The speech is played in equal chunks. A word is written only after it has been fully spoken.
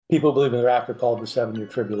People believe in the rapture called the 7-year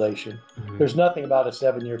tribulation. Mhm. There's nothing about a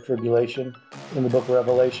 7-year tribulation in the book of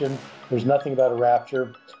Revelation. There's nothing about a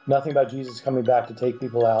rapture, nothing about Jesus coming back to take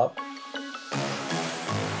people out.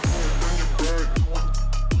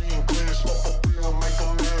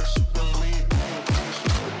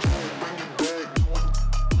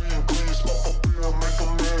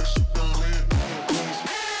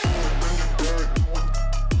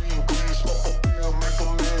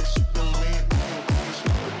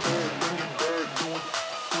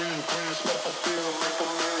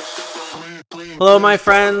 Hello, my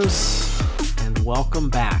friends, and welcome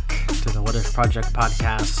back to the What If Project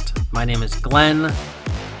podcast. My name is Glenn.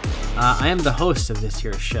 I am the host of this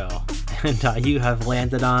year's show, and you have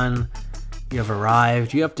arrived,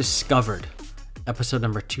 you have discovered episode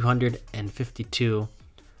number 252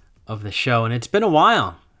 of the show, and it's been a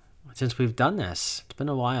while since we've done this. It's been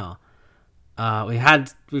a while.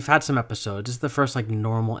 We've had some episodes. This is the first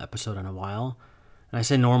normal episode in a while. And I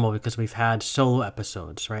say normal because we've had solo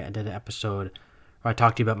episodes, right? I did an episode where I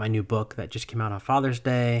talked to you about my new book that just came out on Father's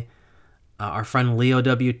Day. Our friend Leo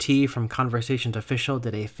WT from Conversations Official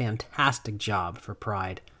did a fantastic job for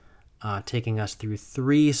Pride, taking us through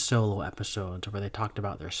 3 solo episodes where they talked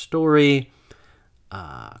about their story,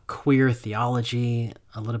 queer theology,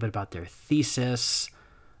 a little bit about their thesis.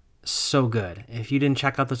 So good. If you didn't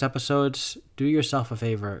check out those episodes, do yourself a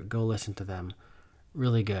favor, go listen to them.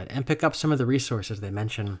 Really good. And pick up some of the resources they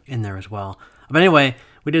mention in there as well. But anyway,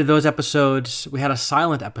 we did those episodes. We had a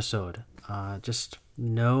silent episode. Just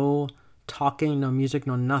no talking, no music,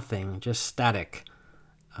 no nothing. Just static.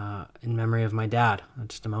 In memory of my dad.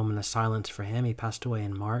 Just a moment of silence for him. He passed away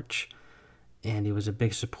in March. And he was a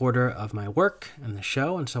big supporter of my work and the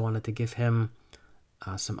show. And so I wanted to give him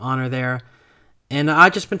some honor there. And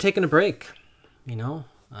I've just been taking a break.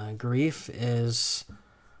 Grief is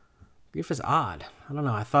odd. I don't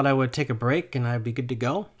know. I thought I would take a break and I'd be good to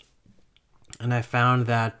go. And I found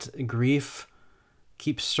that grief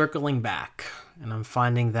keeps circling back. And I'm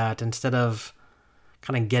finding that instead of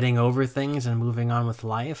kind of getting over things and moving on with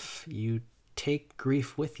life, you take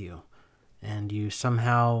grief with you. And you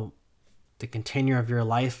somehow, the container of your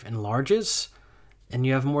life enlarges and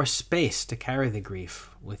you have more space to carry the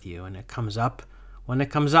grief with you. And it comes up when it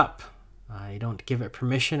comes up. You don't give it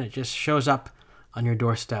permission. It just shows up on your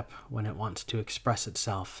doorstep when it wants to express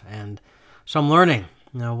itself. And so I'm learning,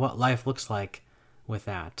 what life looks like with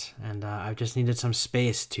that. And I just needed some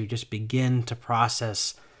space to just begin to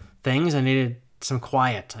process things. I needed some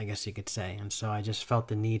quiet, I guess you could say. And so I just felt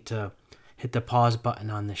the need to hit the pause button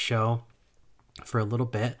on the show for a little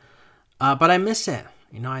bit. But I miss it.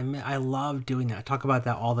 I love doing that. I talk about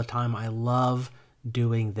that all the time. I love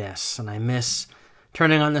doing this. And I miss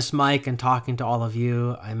turning on this mic and talking to all of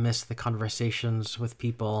you. I miss the conversations with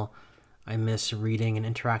people. I miss reading and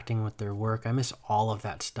interacting with their work. I miss all of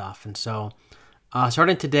that stuff. And so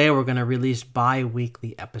starting today, we're going to release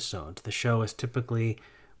bi-weekly episodes. The show is typically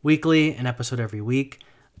weekly, an episode every week.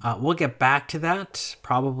 We'll get back to that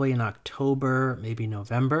probably in October, maybe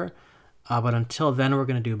November. But until then, we're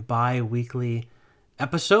going to do bi-weekly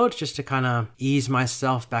episodes just to kind of ease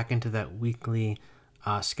myself back into that weekly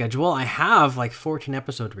schedule. I have 14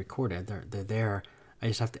 episodes recorded. They're there. I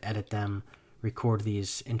just have to edit them, record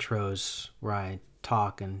these intros where I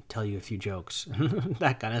talk and tell you a few jokes,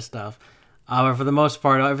 that kind of stuff. But for the most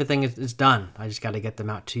part, everything is done. I just got to get them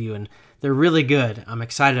out to you, and they're really good. I'm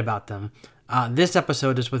excited about them. This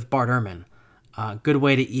episode is with Bart Ehrman. Good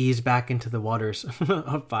way to ease back into the waters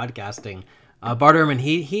of podcasting. Bart Ehrman,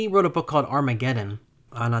 he wrote a book called Armageddon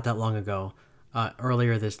not that long ago,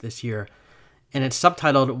 earlier this year. And it's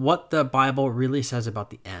subtitled, What the Bible Really Says About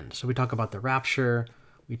the End. So we talk about the Rapture.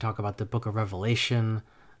 We talk about the book of Revelation.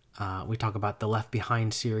 We talk about the Left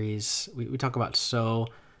Behind series. We talk about so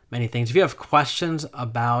many things. If you have questions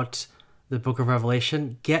about the book of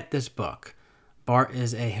Revelation, get this book. Bart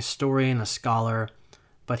is a historian, a scholar,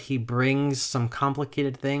 but he brings some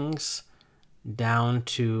complicated things down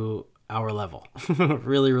to our level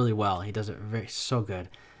really, really well. He does it so good.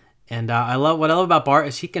 And what I love about Bart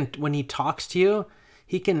is when he talks to you,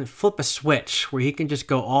 he can flip a switch where he can just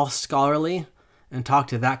go all scholarly and talk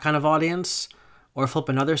to that kind of audience, or flip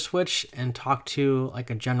another switch and talk to a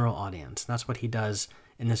general audience. And that's what he does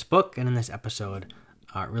in this book and in this episode.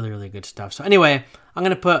 Really, really good stuff. So anyway, I'm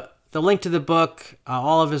going to put the link to the book,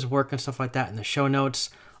 all of his work and stuff like that in the show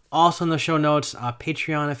notes. Also in the show notes,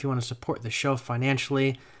 Patreon if you want to support the show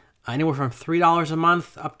financially. Anywhere from $3 a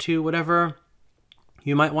month up to whatever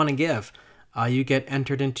you might want to give. You get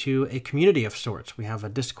entered into a community of sorts. We have a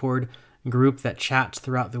Discord group that chats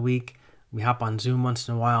throughout the week. We hop on Zoom once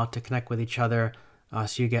in a while to connect with each other.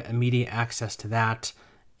 So you get immediate access to that.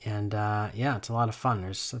 And yeah, it's a lot of fun.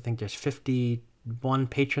 I think there's 51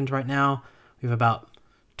 patrons right now. We have about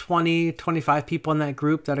 20, 25 people in that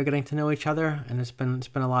group that are getting to know each other, and it's been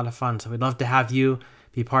a lot of fun. So we'd love to have you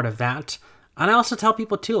be part of that. And I also tell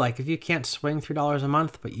people too, like if you can't swing $3 a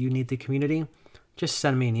month, but you need the community, just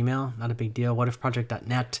send me an email. Not a big deal.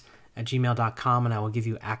 whatifproject.net@gmail.com, and I will give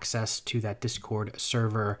you access to that Discord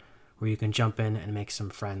server where you can jump in and make some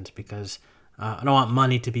friends, because I don't want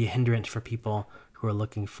money to be a hindrance for people who are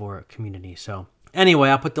looking for a community. So anyway,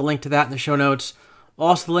 I'll put the link to that in the show notes.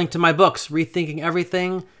 Also the link to my books, Rethinking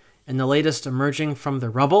Everything and the latest, Emerging from the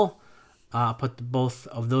Rubble. I'll put both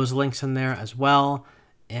of those links in there as well.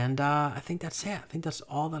 And I think that's it. I think that's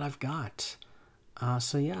all that I've got.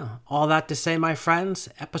 So yeah, all that to say, my friends,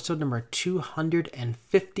 episode number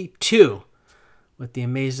 252 with the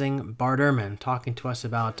amazing Bart Ehrman talking to us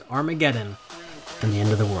about Armageddon and the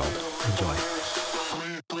end of the world. Enjoy.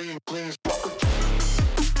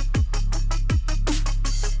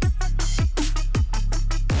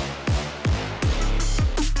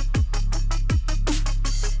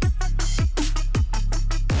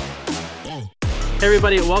 Hey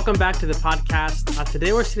everybody, welcome back to the podcast.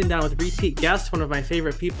 Today we're sitting down with repeat guest, one of my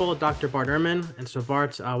favorite people, Dr. Bart Ehrman. And so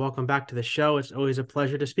Bart, welcome back to the show. It's always a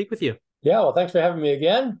pleasure to speak with you. Yeah, well, thanks for having me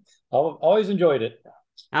again. I've always enjoyed it.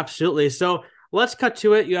 Absolutely. So let's cut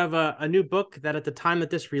to it. You have a new book that at the time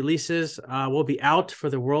that this releases will be out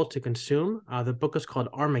for the world to consume. The book is called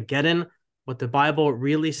Armageddon, What the Bible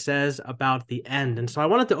Really Says About the End. And so I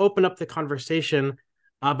wanted to open up the conversation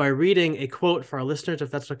by reading a quote for our listeners,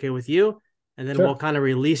 if that's okay with you. And then we'll kind of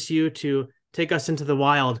release you to take us into the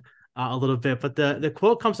wild a little bit. But the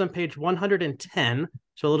quote comes on page 110,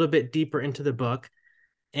 so a little bit deeper into the book.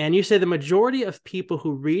 And you say the majority of people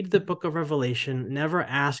who read the book of Revelation never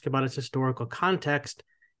ask about its historical context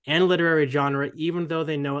and literary genre, even though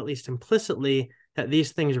they know at least implicitly that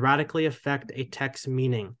these things radically affect a text's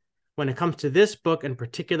meaning. When it comes to this book in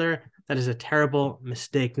particular, that is a terrible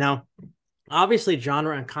mistake. Now, obviously,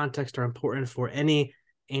 genre and context are important for any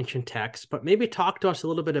ancient text, but maybe talk to us a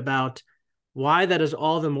little bit about why that is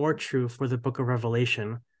all the more true for the book of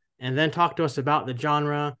Revelation, and then talk to us about the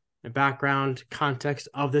genre, the background, context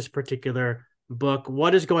of this particular book.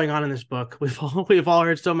 What is going on in this book? We've all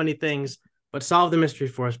heard so many things, but solve the mystery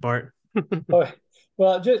for us, Bart.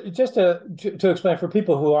 Well, just to explain for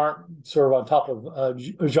people who aren't sort of on top of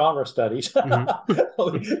genre studies,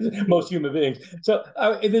 mm-hmm. most human beings. So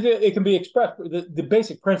it can be expressed. The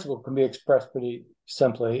basic principle can be expressed pretty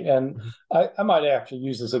simply, and mm-hmm. I might actually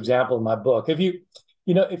use this example in my book. If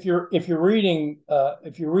you're reading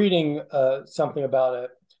something about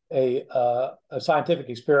a scientific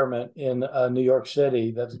experiment in New York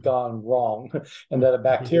City that's gone wrong, and that a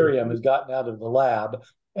bacterium has gotten out of the lab,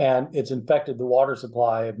 and it's infected the water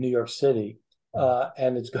supply of New York City,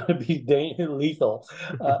 and it's going to be lethal.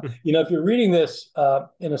 If you're reading this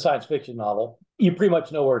in a science fiction novel, you pretty much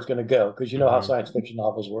know where it's going to go, because you know how science fiction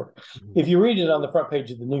novels work. If you read it on the front page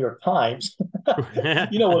of the New York Times,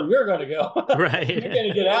 you know where you're going to go. Right. You're going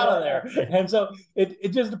to get out of there. And so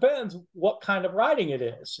it just depends what kind of writing it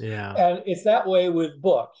is. Yeah. And it's that way with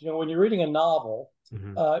books. When you're reading a novel,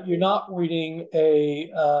 you're not reading an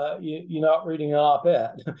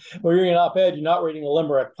op-ed. When you're reading an op-ed, you're not reading a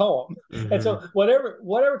limerick poem. Mm-hmm. And so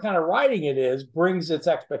whatever kind of writing it is brings its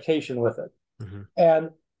expectation with it. Mm-hmm. And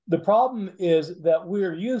the problem is that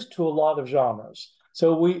we're used to a lot of genres.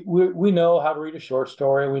 So we know how to read a short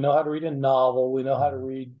story. We know how to read a novel. We know how to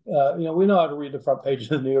read, we know how to read the front page of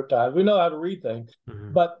the New York Times. We know how to read things,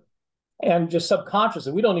 and just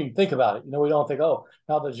subconsciously, we don't even think about it. We don't think, oh,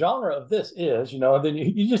 now the genre of this is, and then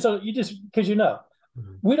you just because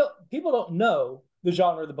people don't know the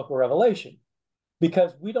genre of the book of Revelation,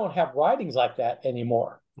 because we don't have writings like that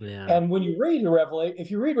anymore. Yeah. And when you read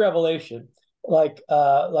if you read Revelation, like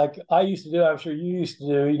I used to do, I'm sure you used to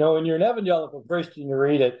do, when you're an evangelical Christian, you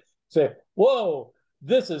read it, say, whoa,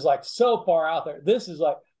 this is like so far out there. This is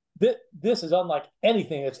unlike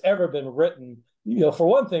anything that's ever been written. For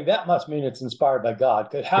one thing, that must mean it's inspired by God,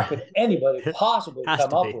 because how could anybody possibly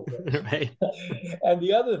come up with it? Right. And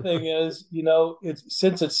the other thing is,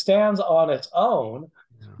 since it stands on its own,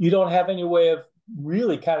 you don't have any way of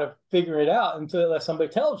really kind of figuring it out unless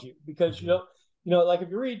somebody tells you, because like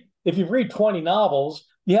if you read 20 novels,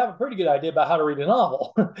 you have a pretty good idea about how to read a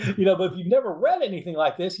novel, but if you've never read anything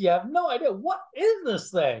like this, you have no idea, what is this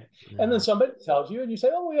thing? Yeah. And then somebody tells you, and you say,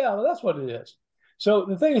 oh yeah, well, that's what it is. So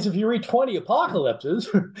the thing is, if you read 20 apocalypses,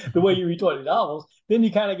 the way you read 20 novels, then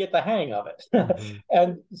you kind of get the hang of it. Mm-hmm.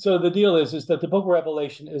 And so the deal is that the book of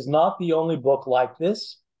Revelation is not the only book like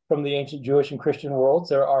this from the ancient Jewish and Christian worlds.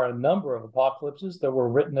 There are a number of apocalypses that were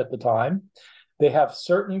written at the time. They have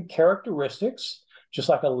certain characteristics, just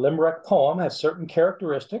like a limerick poem has certain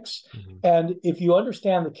characteristics. Mm-hmm. And if you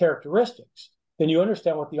understand the characteristics, then you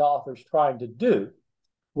understand what the author's trying to do,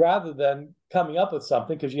 rather than coming up with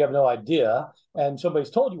something because you have no idea and somebody's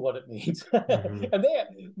told you what it means. Mm-hmm. And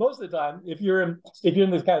most of the time, if you're in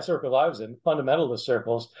this kind of circle I was in, fundamentalist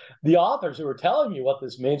circles, the authors who are telling you what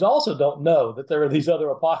this means also don't know that there are these other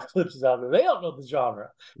apocalypses out there. They don't know the genre.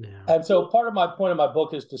 Yeah. And so part of my point of my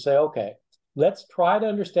book is to say, okay, let's try to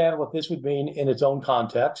understand what this would mean in its own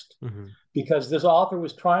context. Mm-hmm. Because this author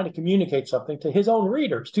was trying to communicate something to his own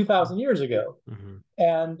readers 2,000 years ago. Mm-hmm.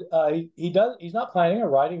 And he's not planning on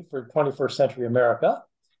writing for 21st century America.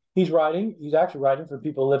 He's actually writing for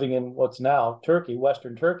people living in what's now Turkey,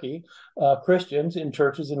 Western Turkey, Christians in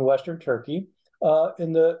churches in Western Turkey at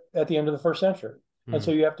the end of the first century. Mm-hmm. And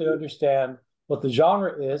so you have to understand what the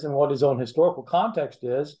genre is and what his own historical context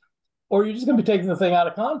is, or you're just going to be taking the thing out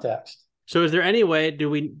of context. So is there any way,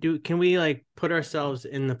 can we like put ourselves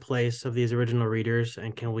in the place of these original readers,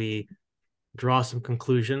 and can we draw some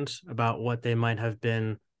conclusions about what they might have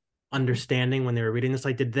been understanding when they were reading this?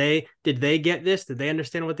 Like, did they get this? Did they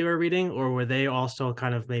understand what they were reading? Or were they also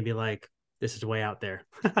kind of maybe like, this is way out there?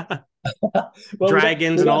 Well,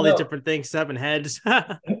 dragons and all these different things, 7 heads.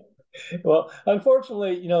 Well,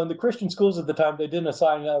 unfortunately, in the Christian schools at the time, they didn't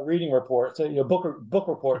assign reading reports, book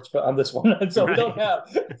reports on this one, and so right.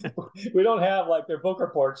 we don't have like their book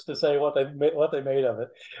reports to say what they made of it.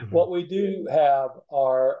 Mm-hmm. What we do have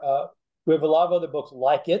are we have a lot of other books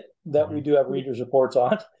like it that mm-hmm. we do have readers' reports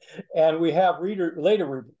on, and we have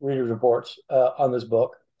later readers' reports on this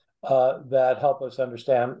book that help us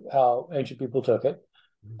understand how ancient people took it,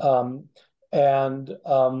 mm-hmm.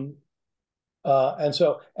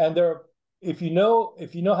 If you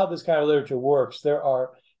know how this kind of literature works, if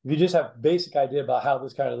you just have basic idea about how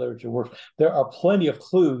this kind of literature works, there are plenty of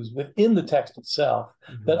clues within the text itself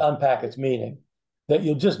mm-hmm. that unpack its meaning that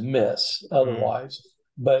you'll just miss otherwise.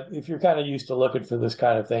 Mm-hmm. But if you're kind of used to looking for this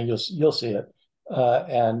kind of thing, you'll see it,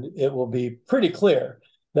 and it will be pretty clear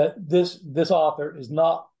that this author is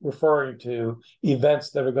not referring to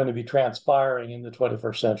events that are going to be transpiring in the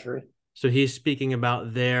 21st century. So he's speaking about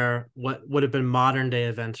what would have been modern day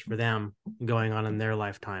events for them going on in their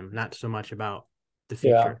lifetime, not so much about the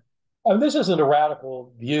future. Yeah. I mean, this isn't a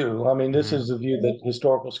radical view. I mean, this mm-hmm. is a view that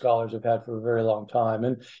historical scholars have had for a very long time.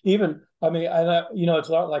 And even, it's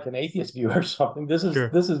not like an atheist view or something. This is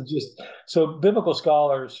just, so biblical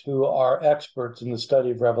scholars who are experts in the study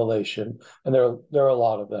of Revelation, and there are a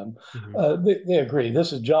lot of them, mm-hmm. They agree.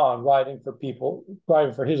 This is John writing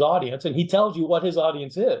for his audience, and he tells you what his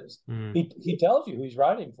audience is. Mm-hmm. He tells you who he's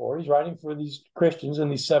writing for. He's writing for these Christians in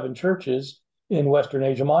these 7 churches in Western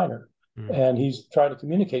Asia Minor. Mm-hmm. And he's trying to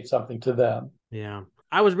communicate something to them. Yeah.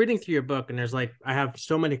 I was reading through your book, and I have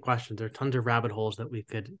so many questions. There are tons of rabbit holes that we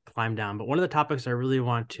could climb down. But one of the topics I really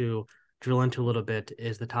want to drill into a little bit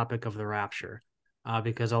is the topic of the rapture.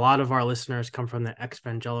 Because a lot of our listeners come from the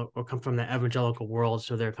evangelical world.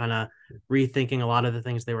 So they're kind of rethinking a lot of the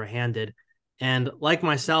things they were handed. And like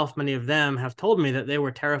myself, many of them have told me that they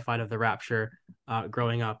were terrified of the rapture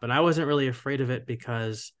growing up. And I wasn't really afraid of it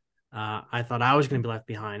because I thought I was going to be left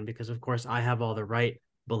behind because, of course, I have all the right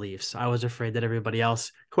beliefs. I was afraid that everybody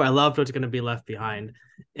else who I loved was going to be left behind.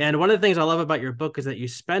 And one of the things I love about your book is that you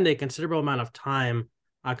spend a considerable amount of time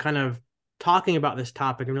kind of talking about this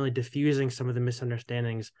topic and really diffusing some of the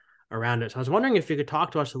misunderstandings around it. So I was wondering if you could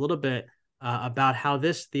talk to us a little bit about how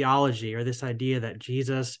this theology or this idea that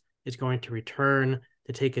Jesus is going to return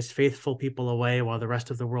to take his faithful people away while the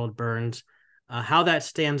rest of the world burns, how that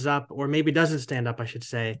stands up, or maybe doesn't stand up, I should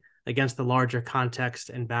say, against the larger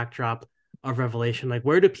context and backdrop of Revelation. Like,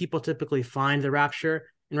 where do people typically find the rapture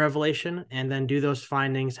in Revelation? And then do those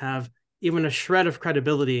findings have even a shred of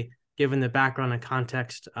credibility given the background and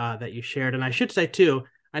context that you shared? And I should say, too,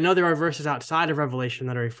 I know there are verses outside of Revelation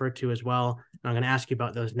that are referred to as well. And I'm going to ask you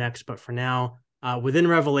about those next. But for now, within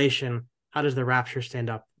Revelation, how does the rapture stand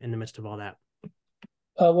up in the midst of all that?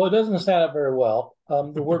 Well, it doesn't stand up very well.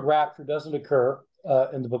 The word rapture doesn't occur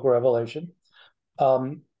in the book of Revelation.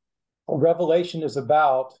 Revelation is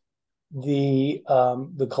about the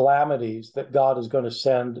calamities that God is going to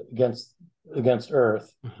send against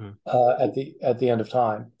Earth mm-hmm. At the end of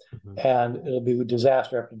time, mm-hmm. and it'll be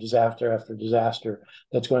disaster after disaster after disaster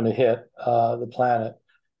that's going to hit the planet.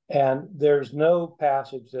 And there's no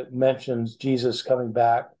passage that mentions Jesus coming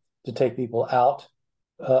back to take people out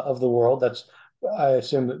of the world. I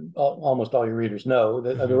assume that almost all your readers know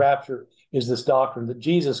that mm-hmm. the rapture is this doctrine that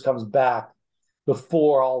Jesus comes back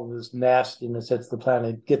before all of this nastiness hits the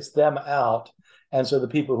planet, gets them out, and so the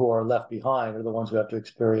people who are left behind are the ones who have to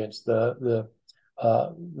experience the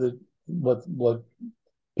what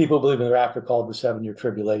people believe in the rapture called the 7-year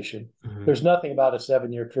tribulation. Mm-hmm. There's nothing about a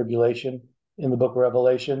 7-year tribulation in the book of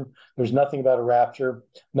Revelation. There's nothing about a rapture,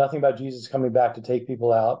 nothing about Jesus coming back to take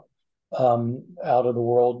people out of the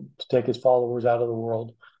world, to take his followers out of the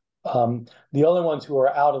world. The only ones who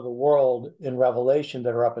are out of the world in Revelation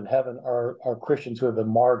that are up in heaven are Christians who have been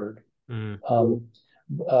martyred, who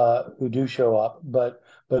do show up, but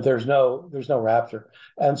there's no rapture.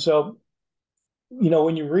 And so,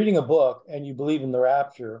 when you're reading a book and you believe in the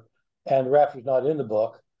rapture, and the rapture's not in the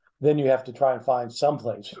book, then you have to try and find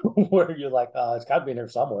someplace where you're like, it's got to be in there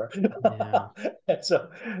somewhere. Yeah. And so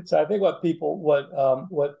I think what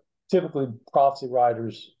typically prophecy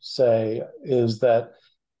writers say is that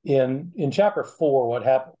in chapter 4, what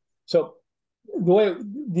happened. So the way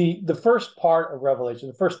the first part of Revelation,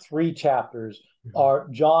 the first 3 chapters are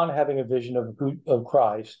John having a vision of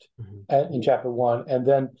Christ in chapter 1, and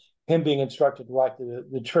then him being instructed to write to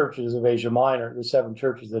the churches of Asia Minor, the 7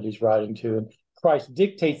 churches that he's writing to. And Christ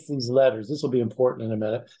dictates these letters. This will be important in a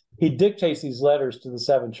minute. He dictates these letters to the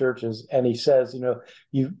 7 churches, and he says,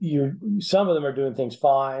 you some of them are doing things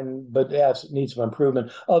fine, but need some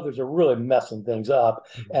improvement. Others are really messing things up,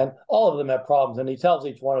 and all of them have problems. And he tells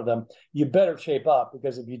each one of them, you better shape up,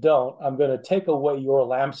 because if you don't, I'm going to take away your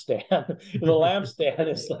lampstand. The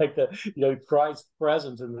lampstand is like Christ's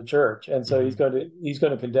presence in the church, and so he's going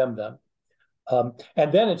to condemn them.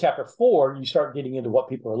 And then in chapter 4, you start getting into what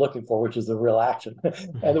people are looking for, which is the real action.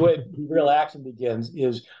 And the way the real action begins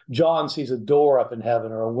is John sees a door up in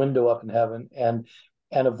heaven, or a window up in heaven, and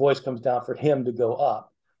a voice comes down for him to go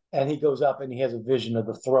up. And he goes up and he has a vision of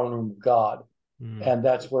the throne room of God. And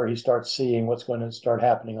that's where he starts seeing what's going to start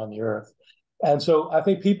happening on the earth. And so I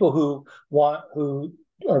think people who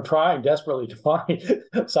are trying desperately to find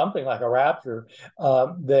something like a rapture,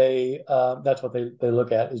 that's what they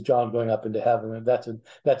look at, is John going up into heaven, and that's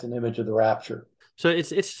an image of the rapture. So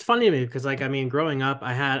it's funny to me because, growing up,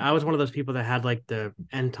 I was one of those people that had the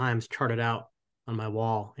end times charted out on my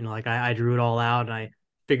wall. I drew it all out, and I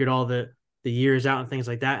figured all the years out and things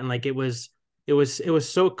like that. And it was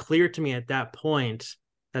so clear to me at that point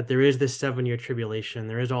that there is this 7-year tribulation.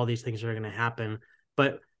 There is all these things that are going to happen,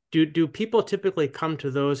 but Do people typically come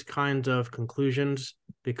to those kinds of conclusions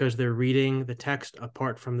because they're reading the text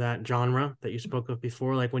apart from that genre that you spoke of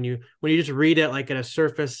before? When you just read it at a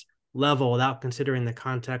surface level without considering the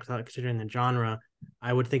context, without considering the genre,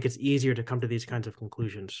 I would think it's easier to come to these kinds of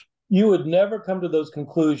conclusions. You would never come to those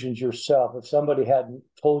conclusions yourself if somebody hadn't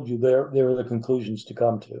told you they were the conclusions to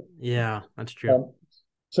come to. Yeah, that's true.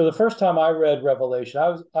 So the first time I read Revelation,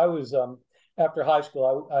 I was after high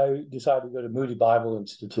school, I decided to go to Moody Bible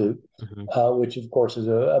Institute, which, of course, is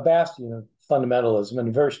a bastion of fundamentalism and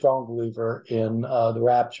a very strong believer in the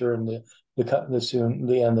rapture and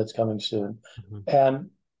the end that's coming soon. And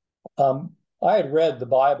I had read the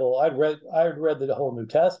Bible. I had read the whole New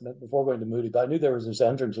Testament before going to Moody, but I knew there was this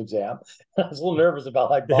entrance exam. I was a little nervous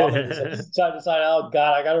about bombing this. So I decided, oh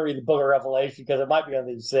God, I got to read the Book of Revelation because it might be on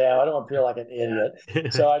the exam. I don't want to feel like an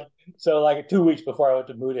idiot. So 2 weeks before I went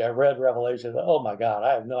to Moody, I read Revelation. Oh my God,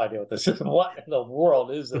 I have no idea what this is. What in the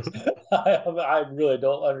world is this? I really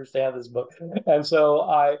don't understand this book. And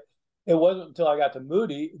so it wasn't until I got to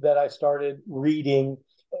Moody that I started reading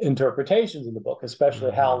interpretations in the book, especially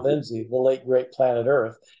Hal Lindsey, the late great Planet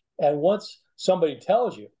Earth. And once somebody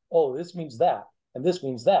tells you, oh, this means that, and this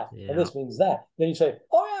means that, and this means that, then you say,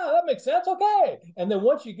 oh yeah, that makes sense, okay. And then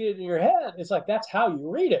once you get it in your head, it's like that's how you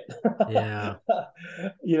read it. Yeah.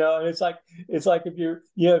 And it's like if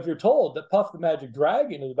you're told that Puff the Magic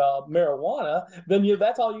Dragon is about marijuana, then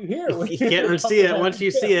that's all you hear. You can't unsee it. Once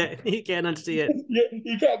you see it, you can't unsee it.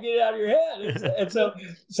 You can't get it out of your head. And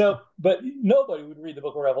so, but nobody would read the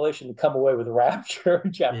Book of Revelation and come away with a rapture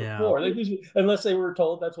in chapter 4. Unless they were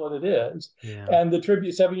told that's what it is. Yeah. And the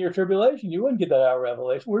 7-year tribulation, you wouldn't get that out of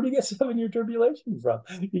Revelation. Where do you get 7-year tribulation from?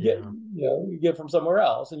 You get from somewhere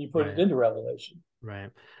else, and you put it into Revelation. Right.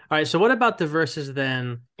 All right. So what about the verses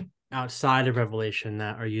then outside of Revelation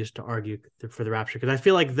that are used to argue for the rapture? Because I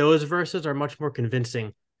feel like those verses are much more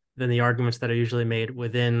convincing than the arguments that are usually made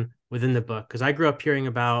within the book. Because I grew up hearing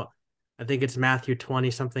about, I think it's Matthew 20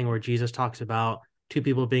 something, where Jesus talks about 2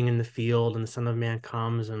 people being in the field and the Son of Man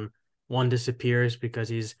comes and one disappears because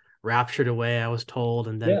he's raptured away, I was told.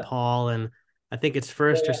 And then Paul, and I think it's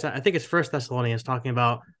First Thessalonians, talking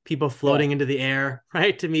about people floating into the air,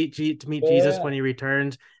 right, to meet Jesus when he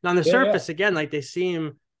returns. And on the surface, again, they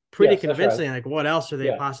seem pretty convincing. Right. What else are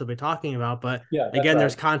they possibly talking about? But again,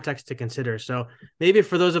 there's context to consider. So maybe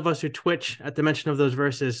for those of us who twitch at the mention of those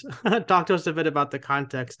verses, talk to us a bit about the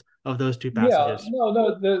context of those 2 passages.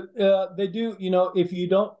 They do. If you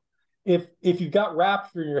don't, if you've got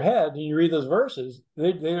rapture in your head and you read those verses,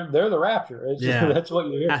 they're the rapture. It's just, that's what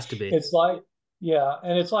you hear. Has to be. It's like,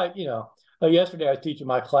 and it's like, like yesterday I was teaching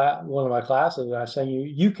my class, one of my classes, and I was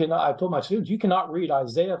saying, I told my students, you cannot read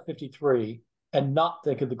Isaiah 53 and not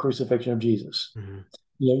think of the crucifixion of Jesus.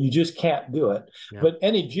 You just can't do it. Yeah. But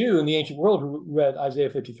any Jew in the ancient world who read Isaiah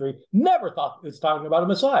 53 never thought it's talking about a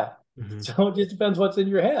Messiah. So it just depends what's in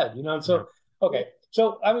your head, And so, okay.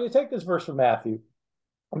 So I'm going to take this verse from Matthew.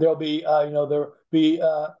 There'll be,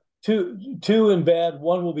 two in bed,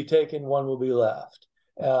 one will be taken, one will be left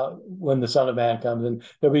when the Son of Man comes. And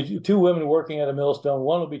there'll be two women working at a millstone,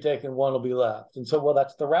 one will be taken, one will be left. And so, well,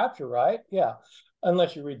 that's the rapture, right? Yeah.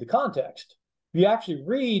 Unless you read the context. If you actually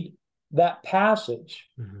read that passage,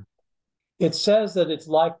 it says that it's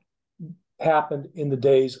like happened in the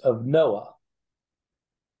days of Noah,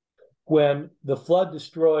 when the flood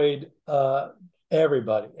destroyed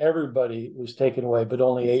everybody was taken away, but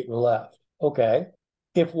only 8 were left. Okay.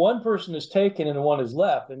 If one person is taken and one is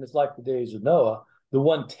left, and it's like the days of Noah, the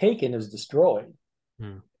one taken is destroyed.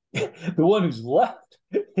 The one who's left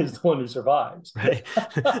is the one who survives. Right.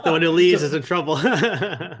 The one who leaves is in trouble.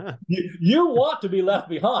 you want to be left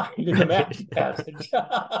behind in the Matthew passage.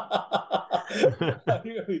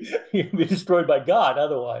 You'll be destroyed by God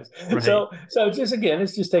otherwise. Right. So just again,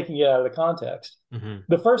 it's just taking it out of the context.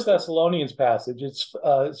 The First Thessalonians passage, it's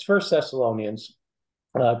 1 Thessalonians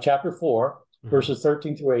chapter 4, verses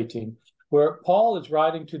 13 through 18, where Paul is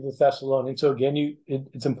writing to the Thessalonians. So again,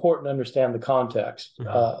 it's important to understand the context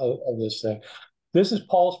of this thing. This is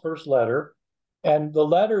Paul's first letter, and the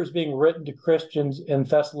letter is being written to Christians in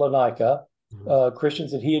Thessalonica,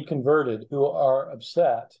 Christians that he had converted who are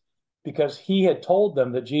upset because he had told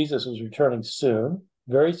them that Jesus was returning soon,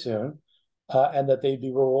 very soon, and that they'd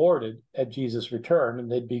be rewarded at Jesus' return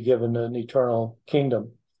and they'd be given an eternal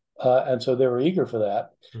kingdom. And so they were eager for that.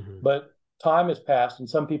 But time has passed, and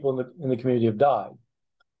some people in the community have died.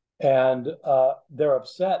 And they're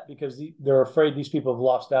upset because they're afraid these people have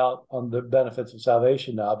lost out on the benefits of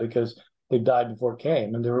salvation now because they've died before it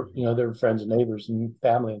came, and they were friends and neighbors and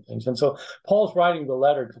family and things. And so Paul's writing the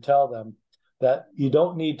letter to tell them that you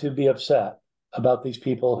don't need to be upset about these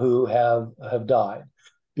people who have died,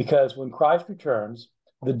 because when Christ returns,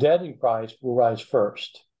 the dead in Christ will rise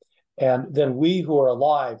first, and then we who are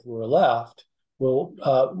alive, who are left, will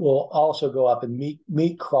also go up and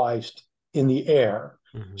meet Christ in the air.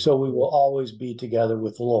 So we will always be together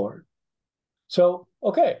with the Lord. So,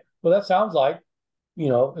 okay, well, that sounds like,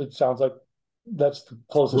 that's the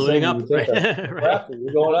closest thing you think of. Right.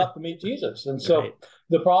 We're going up to meet Jesus. And so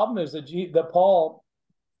the problem is that Paul,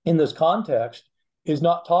 in this context, is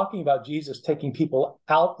not talking about Jesus taking people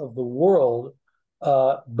out of the world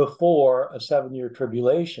before a 7-year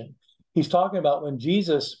tribulation. He's talking about when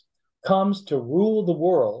Jesus comes to rule the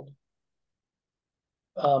world.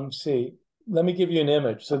 Let me give you an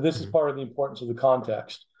image. So this is part of the importance of the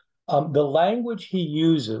context. The language he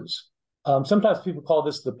uses, sometimes people call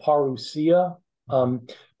this the parousia.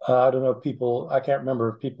 I don't know if I can't remember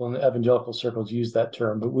if people in the evangelical circles use that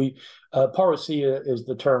term, but parousia is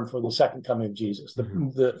the term for the second coming of Jesus,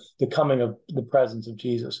 the coming of the presence of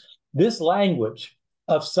Jesus. This language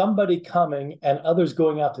of somebody coming and others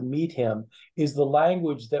going out to meet him is the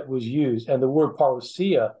language that was used, and the word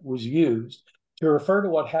parousia was used to refer to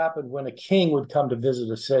what happened when a king would come to visit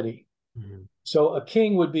a city. So a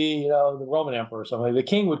king would be, the Roman emperor or something. The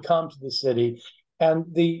king would come to the city, and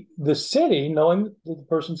the city, knowing that the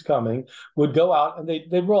person's coming, would go out and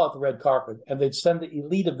they'd roll out the red carpet, and they'd send the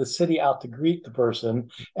elite of the city out to greet the person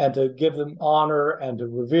and to give them honor and to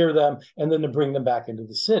revere them, and then to bring them back into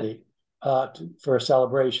the city for a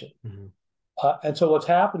celebration. And so what's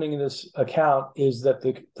happening in this account is that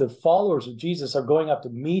the followers of Jesus are going up to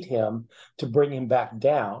meet him to bring him back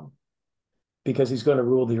down, because he's going to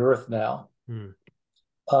rule the earth now.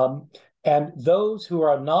 And those who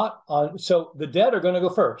are not on, so the dead are going to go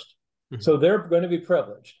first. So they're going to be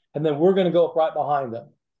privileged. And then we're going to go up right behind them.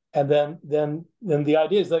 And then the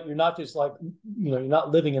idea is that you're not just like, you're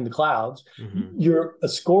not living in the clouds. You're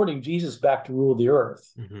escorting Jesus back to rule the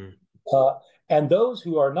earth. And those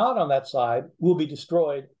who are not on that side will be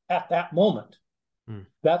destroyed at that moment.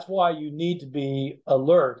 That's why you need to be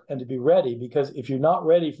alert and to be ready, because if you're not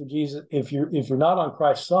ready for Jesus, if you're not on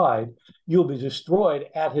Christ's side, you'll be destroyed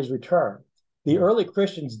at his return. The early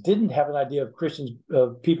Christians didn't have an idea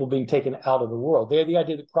of people being taken out of the world. They had the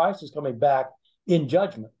idea that Christ is coming back in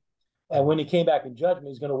judgment. And when he came back in judgment,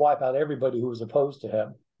 he's going to wipe out everybody who was opposed to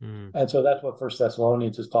him. And so that's what 1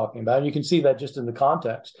 Thessalonians is talking about. And you can see that just in the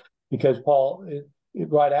context, because Paul,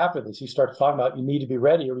 right after this, he starts talking about you need to be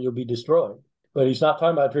ready or you'll be destroyed. but he's not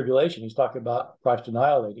talking about tribulation. He's talking about Christ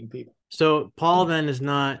annihilating people. So Paul then is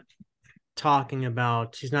not talking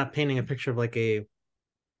about, he's not painting a picture of like a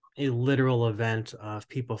literal event of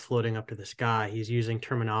people floating up to the sky. He's using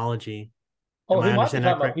terminology. Oh, he might be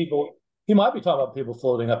talking about people. He might be talking about people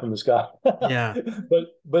floating up in the sky. Yeah.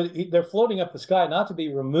 but they're floating up the sky not to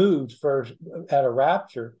be removed first at a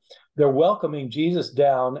rapture. They're welcoming Jesus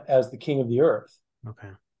down as the King of the earth. Okay.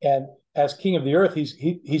 And as King of the earth,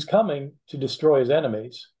 he's coming to destroy his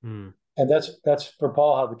enemies. And that's for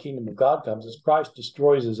Paul how the kingdom of God comes. As Christ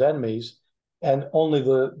destroys his enemies, and only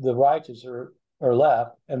the righteous are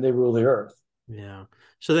left, and they rule the earth. Yeah.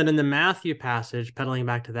 So then in the Matthew passage, pedaling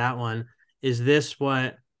back to that one, is this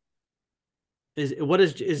what is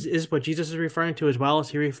what Jesus is referring to as well? Is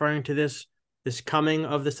he referring to this coming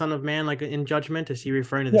of the Son of Man like in judgment? Is he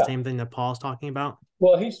referring to the same thing that Paul's talking about?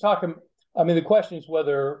 Well, he's talking, I mean, the question is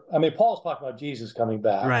whether, I mean, Paul's talking about Jesus coming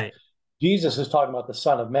back. Right. Jesus is talking about the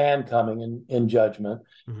Son of Man coming in judgment.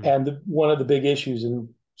 And one of the big issues in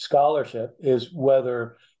scholarship is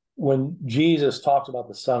whether when Jesus talks about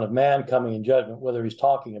the Son of Man coming in judgment, whether he's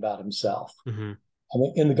talking about himself. I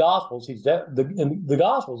mean, in the Gospels, the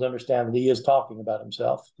Gospels understand that he is talking about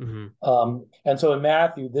himself. And so in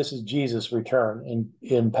Matthew, this is Jesus' return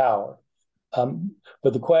in power.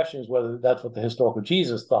 But the question is whether that's what the historical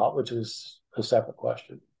Jesus thought, which is a separate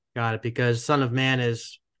question. Got it. Because Son of Man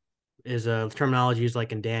is a terminology used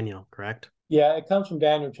like in Daniel, correct? Yeah, it comes from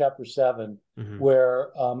Daniel chapter 7,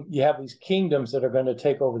 where you have these kingdoms that are going to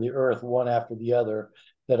take over the earth one after the other,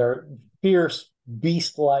 that are fierce,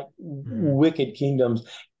 beast-like, wicked kingdoms.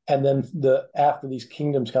 And then after these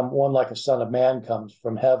kingdoms come, one like a Son of Man comes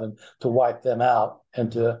from heaven to wipe them out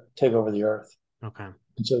and to take over the earth. Okay.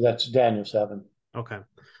 And so that's Daniel 7. Okay.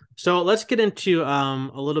 So let's get into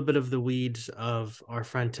a little bit of the weeds of our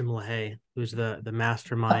friend Tim LaHaye, who's the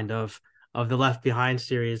mastermind of the Left Behind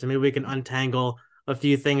series. I mean, we can untangle a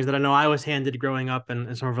few things that I know I was handed growing up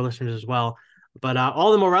and some of our listeners as well. But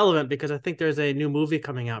all the more relevant because I think there's a new movie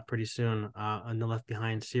coming out pretty soon in the Left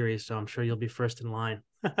Behind series. So I'm sure you'll be first in line.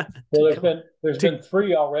 Well, there's been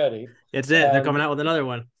 3 already. It's it. They're coming out with another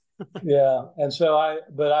one. Yeah. And so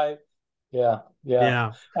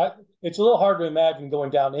yeah. It's a little hard to imagine going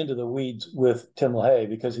down into the weeds with Tim LaHaye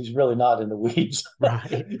because he's really not in the weeds.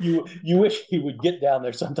 Right. You wish he would get down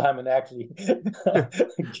there sometime and actually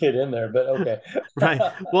get in there, but okay. Right.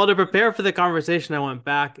 Well, to prepare for the conversation, I went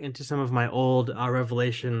back into some of my old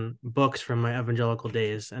Revelation books from my evangelical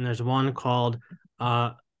days, and there's one called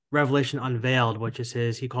Revelation Unveiled, which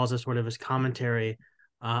is he calls it sort of his commentary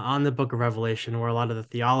on the book of Revelation, where a lot of the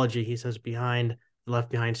theology he says behind the Left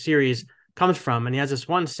Behind series comes from. And he has this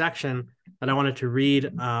one section that I wanted to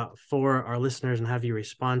read for our listeners and have you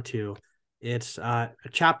respond to. It's a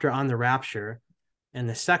chapter on the rapture, and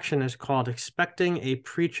the section is called Expecting a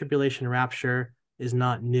Pre-Tribulation Rapture is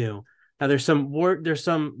Not New. Now, there's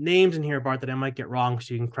some names in here, Bart, that I might get wrong,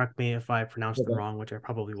 so you can correct me if I pronounce them wrong, which I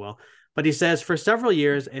probably will. But he says, for several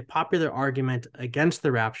years, a popular argument against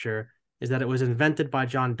the rapture is that it was invented by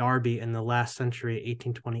John Darby in the last century,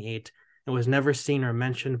 1828, and was never seen or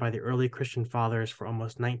mentioned by the early Christian fathers for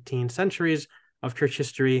almost 19 centuries of church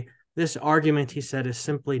history. This argument, he said, is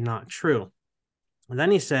simply not true. And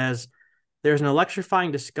then he says, there's an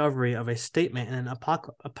electrifying discovery of a statement in an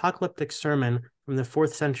apocalyptic sermon from the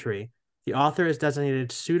 4th century. The author is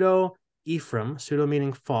designated Pseudo-Ephraim, pseudo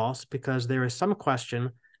meaning false, because there is some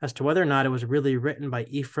question as to whether or not it was really written by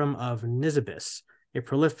Ephraim of Nisibis, a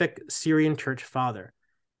prolific Syrian church father.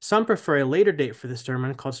 Some prefer a later date for the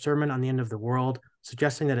sermon called Sermon on the End of the World,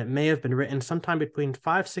 suggesting that it may have been written sometime between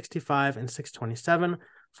 565 and 627.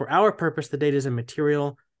 For our purpose, the date is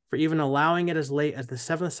immaterial, for even allowing it as late as the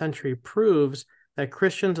 7th century proves that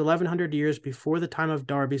Christians 1100 years before the time of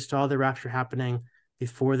Darby saw the rapture happening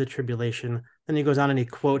before the tribulation. Then he goes on and he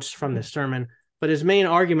quotes from the sermon. But his main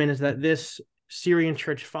argument is that this Syrian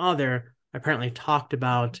church father apparently talked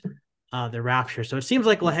about the rapture. So it seems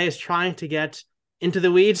like LaHaye is trying to get into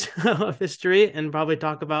the weeds of history and probably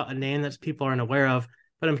talk about a name that people aren't aware of.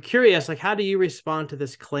 But I'm curious, like, how do you respond to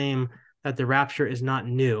this claim that the rapture is not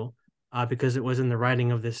new because it was in the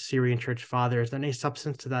writing of this Syrian church father? Is there any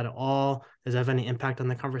substance to that at all? Does that have any impact on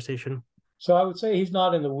the conversation? So I would say he's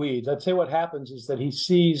not in the weeds. I'd say what happens is that he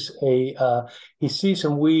sees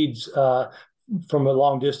some weeds from a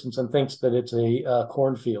long distance and thinks that it's a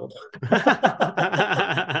cornfield.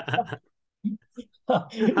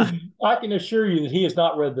 I can assure you that he has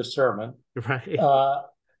not read the sermon. Right.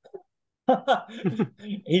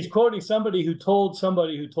 He's quoting somebody who told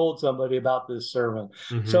somebody about this sermon.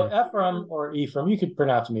 So Ephraim, you could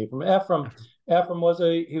pronounce him Ephraim.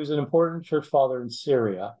 Ephraim he was an important church father in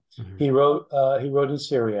Syria. Mm-hmm. He wrote in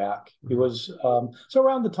Syriac. Mm-hmm. He was so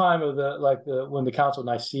around the time of when the Council of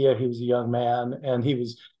Nicaea, he was a young man, and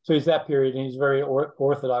he's that period, and he's very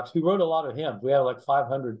orthodox. He wrote a lot of hymns. We have like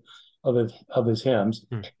 500 of his hymns.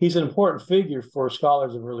 Mm. He's an important figure for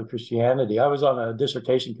scholars of early Christianity. I was on a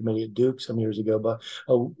dissertation committee at Duke some years ago, but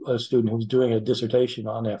a student who was doing a dissertation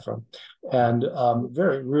on Ephraim, and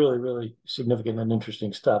really, really significant and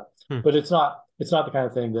interesting stuff. Mm. But it's not the kind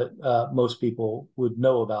of thing that most people would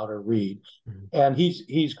know about or read. Mm. And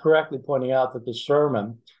he's correctly pointing out that the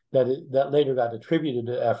sermon that later got attributed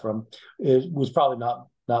to Ephraim was probably not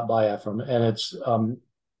by Ephraim, and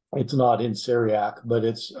it's not in Syriac, but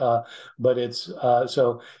it's a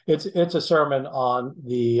sermon on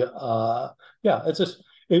the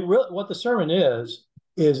what the sermon is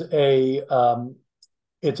it's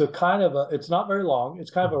not very long.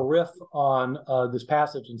 It's kind of a riff on this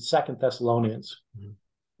passage in 2 Thessalonians, mm-hmm.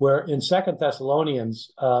 where in 2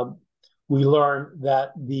 Thessalonians we learn that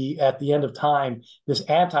at the end of time, this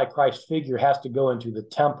Antichrist figure has to go into the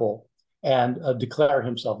temple and declare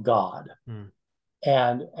himself God. Mm.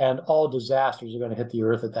 And all disasters are going to hit the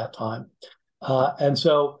earth at that time. And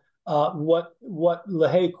so what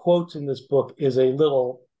LaHaye quotes in this book is a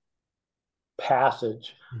little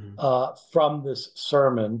passage from this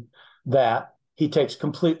sermon that he takes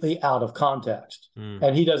completely out of context. Mm.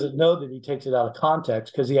 And he doesn't know that he takes it out of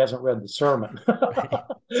context because he hasn't read the sermon.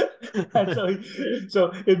 And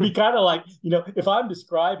so it'd be kind of like, if I'm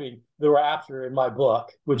describing the rapture in my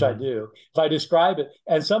book, which I do, if I describe it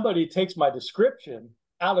and somebody takes my description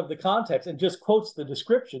out of the context and just quotes the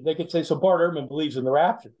description, they could say, so Bart Ehrman believes in the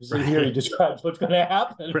rapture because here he describes what's going to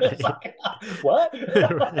happen. Right. It's like, what?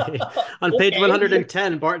 Right. On page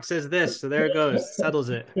 110, Bart says this, so there it goes, settles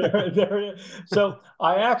it. There. So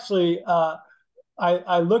I actually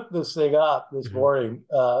I looked this thing up this morning,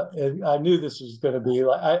 and I knew this was going to be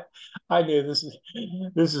like I knew this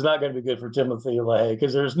is not going to be good for Timothy LaHaye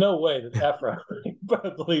because there's no way that Ephraim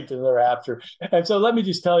believed in the rapture. And so let me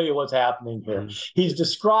just tell you what's happening here. He's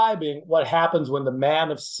describing what happens when the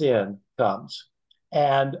man of sin comes,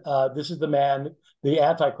 and this is the man, the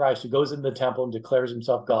Antichrist, who goes into the temple and declares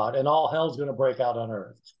himself God, and all hell's going to break out on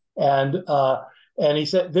earth. And he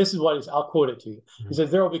said, this is what I'll quote it to you. He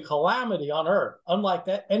says, there will be calamity on earth, unlike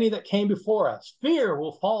any that came before us. Fear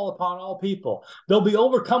will fall upon all people. They'll be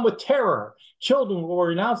overcome with terror. Children will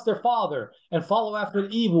renounce their father and follow after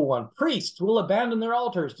the evil one. Priests will abandon their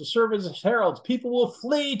altars to serve as heralds. People will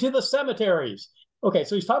flee to the cemeteries. Okay,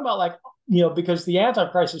 so he's talking about because the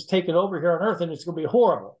Antichrist is taken over here on earth and it's going to be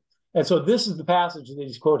horrible. And so this is the passage that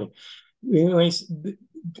he's quoting.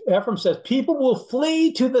 Ephraim says, people will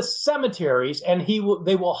flee to the cemeteries and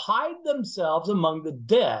they will hide themselves among the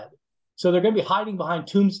dead. So they're going to be hiding behind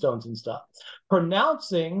tombstones and stuff,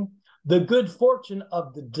 pronouncing the good fortune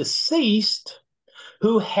of the deceased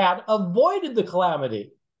who had avoided the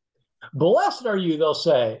calamity. Blessed are you, they'll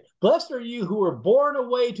say. Blessed are you who were borne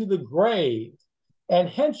away to the grave, and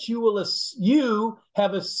hence you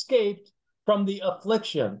have escaped from the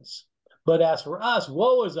afflictions. But as for us,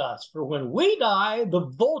 woe is us, for when we die, the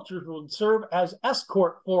vultures will serve as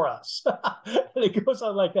escort for us. And it goes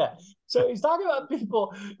on like that. So he's talking about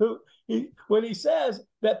people when he says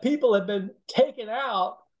that people have been taken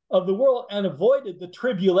out of the world and avoided the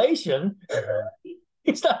tribulation,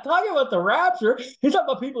 he's not talking about the rapture. He's talking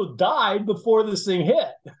about people who died before this thing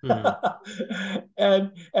hit.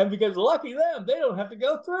 And because lucky them, they don't have to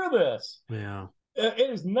go through this. Yeah. It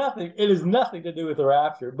is nothing to do with the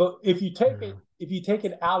rapture. But if you take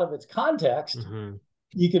it out of its context,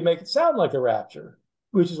 you can make it sound like the rapture,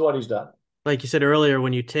 which is what he's done. Like you said earlier,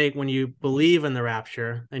 when you believe in the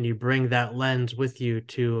rapture and you bring that lens with you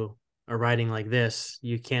to a writing like this,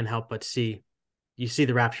 you can't help but see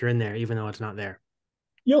the rapture in there, even though it's not there.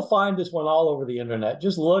 You'll find this one all over the internet.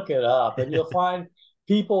 Just look it up, and you'll find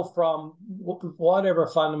people from whatever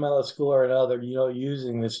fundamentalist school or another,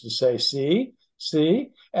 using this to say, see,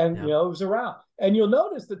 and it was around. And you'll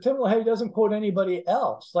notice that Tim LaHaye doesn't quote anybody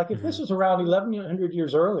else. Like if this was around 1,100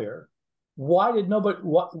 years earlier, why is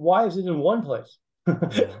it in one place?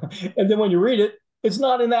 And then when you read it, it's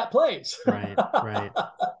not in that place. Right.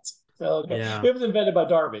 So, okay. Yeah. It was invented by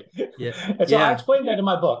Darby. Yeah. And so I explained that in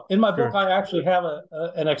my book. In my book, I actually have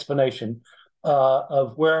an explanation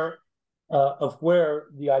of where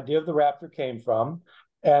the idea of the rapture came from.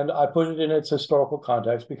 And I put it in its historical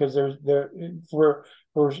context because for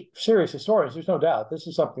serious historians, there's no doubt this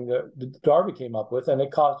is something that Darby came up with, and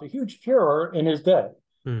it caused a huge furor in his day.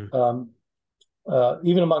 Even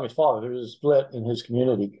among his followers, there was a split in his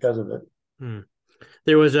community because of it.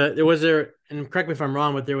 and correct me if I'm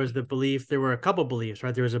wrong, but there were a couple beliefs,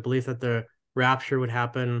 right? There was a belief that the rapture would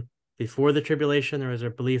happen before the tribulation. There was a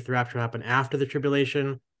belief the rapture would happen after the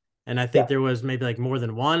tribulation. And I think Yeah. there was maybe like more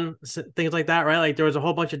than one, things like that, right? Like there was a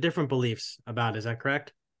whole bunch of different beliefs about it. Is that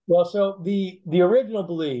correct? Well, so the original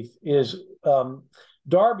belief is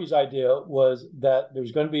Darby's idea was that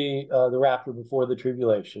there's going to be the rapture before the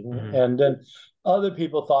tribulation, Mm-hmm. and then other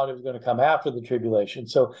people thought it was going to come after the tribulation.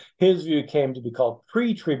 So his view came to be called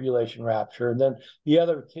pre-tribulation rapture, and then the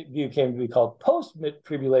other view came to be called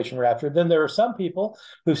post-tribulation rapture. Then there are some people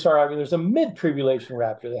who start arguing there's a mid-tribulation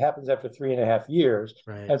rapture that happens after 3.5 years,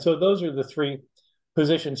 Right. and so those are the three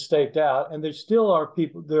positions staked out, and there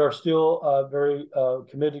are still very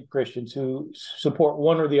committed Christians who support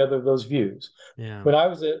one or the other of those views. Yeah. When I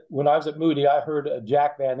was at Moody, I heard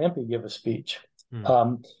Jack Van Impe give a speech.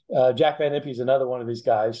 Mm. Jack Van Impe is another one of these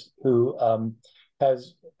guys who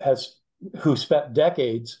has who spent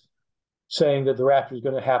decades saying that the rapture is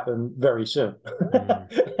going to happen very soon.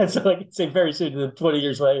 Mm. And so I can say very soon, and then 20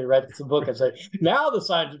 years later, write some book and say, now the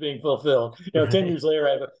signs are being fulfilled. 10 Right. years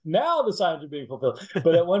later, now the signs are being fulfilled.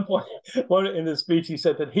 But at one point, in the speech, he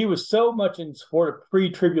said that he was so much in support of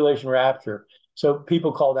pre-tribulation rapture. So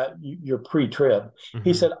people call that your pre-trib. He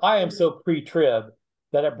Mm-hmm. said, I am so pre-trib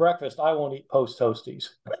that at breakfast, I won't eat post toasties.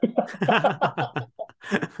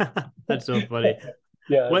 That's so funny.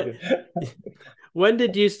 Yeah, that's What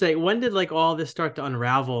good. when did like all this start to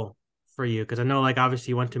unravel for you? Because I know like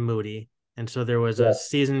obviously you went to Moody, and so there was a Yeah,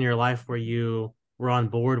 season in your life where you were on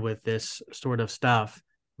board with this sort of stuff.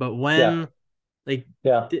 But yeah, when like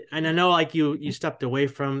yeah, and I know like you stepped away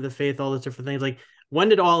from the faith, all those different things. Like when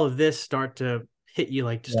did all of this start to hit you,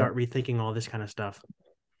 like to yeah. start rethinking all this kind of stuff?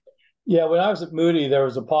 Yeah, when I was at Moody, there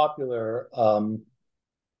was a popular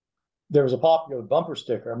bumper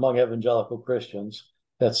sticker among evangelical Christians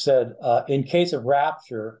that said, "In case of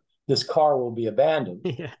rapture, this car will be abandoned."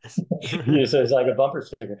 Yes. So it's like a bumper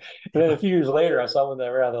sticker. And then a few years later, I saw one that I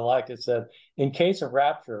rather liked. It said, "In case of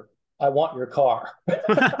rapture, I want your car."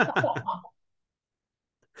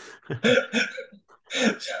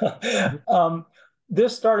 um,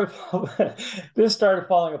 this started this started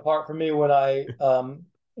falling apart for me when I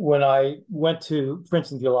went to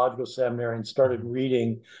Princeton Theological Seminary and started Mhm.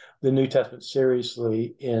 reading the New Testament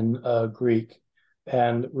seriously in Greek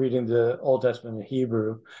and reading the Old Testament in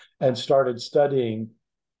Hebrew and started studying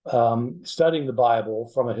the Bible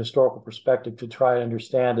from a historical perspective to try and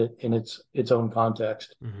understand it in its own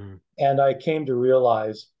context. Mhm. And I came to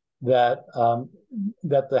realize that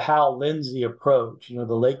that the Hal Lindsey approach, the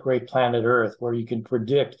late great planet Earth, where you can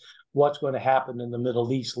predict what's going to happen in the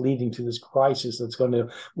Middle East, leading to this crisis that's going to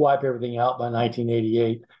wipe everything out by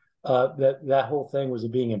 1988, that whole thing was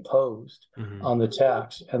being imposed Mhm. on the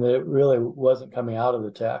text, and that it really wasn't coming out of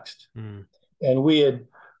the text. Mhm. And we had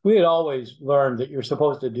always learned that you're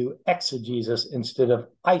supposed to do exegesis instead of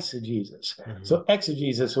eisegesis. Mhm. So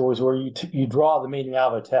exegesis was where you draw the meaning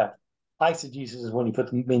out of a text. Eisegesis is when you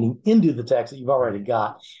put the meaning into the text that you've already Right.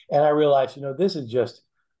 got. And I realized, this is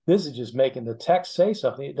just making the text say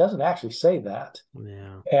something. It doesn't actually say that.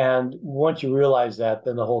 Yeah. And once you realize that,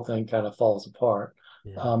 then the whole thing kind of falls apart.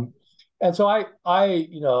 Yeah. Um, and so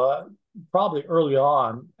probably early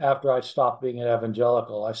on, after I stopped being an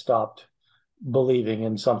evangelical, I stopped believing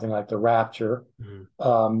in something like the rapture. Mhm.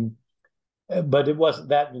 Um, but it wasn't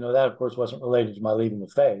that, that of course wasn't related to my leaving the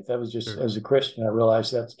faith. That was just Sure. as a Christian, I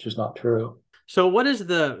realized that's just not true. So what is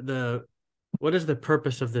the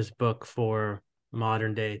purpose of this book for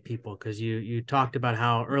modern day people? Because you talked about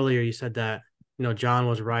how earlier you said that John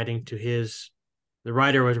was writing to the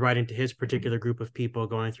writer was writing to his particular group of people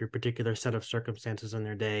going through a particular set of circumstances in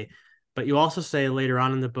their day. But you also say later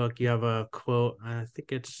on in the book you have a quote. I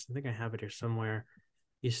think I have it here somewhere.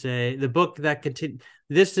 You say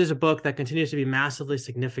this is a book that continues to be massively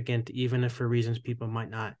significant, even if for reasons people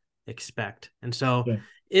might not expect. And so Yeah.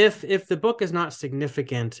 if the book is not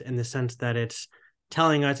significant in the sense that it's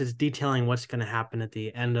detailing what's going to happen at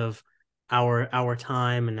the end of our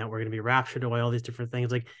time and that we're going to be raptured away, all these different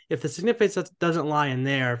things. Like if the significance doesn't lie in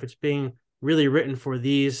there, if it's being really written for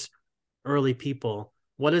these early people,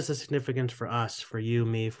 what is the significance for us, for you,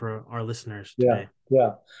 me, for our listeners Yeah. today?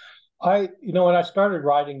 Yeah. When I started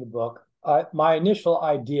writing the book, my initial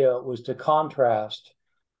idea was to contrast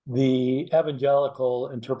the evangelical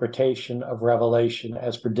interpretation of Revelation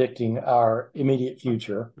as predicting our immediate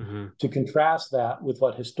future, Mm-hmm. to contrast that with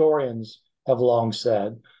what historians have long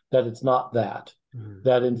said, that it's not that. Mm-hmm.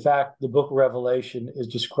 That in fact, the book of Revelation is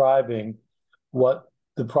describing what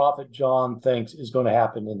the prophet John thinks is going to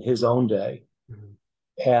happen in his own day,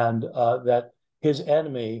 Mm-hmm. and that his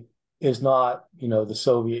enemy is not, the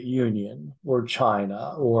Soviet Union or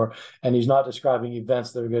China, and he's not describing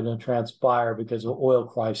events that are going to transpire because of oil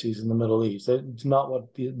crises in the Middle East. It's not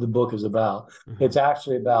what the book is about. Mm-hmm. It's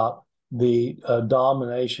actually about the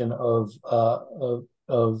domination of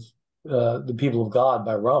the people of God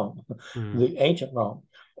by Rome, the ancient Rome.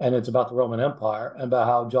 And it's about the Roman Empire and about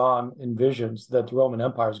how John envisions that the Roman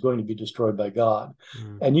Empire is going to be destroyed by God.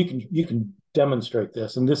 And you can demonstrate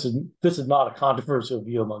this. And this is not a controversial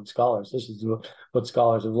view among scholars. This is what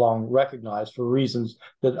scholars have long recognized for reasons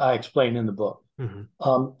that I explain in the book.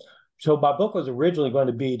 So my book was originally going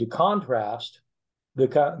to be to contrast the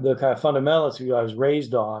kind of fundamentals I was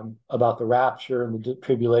raised on about the rapture and the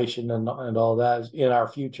tribulation and all that in our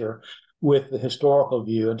future with the historical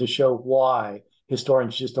view, and to show why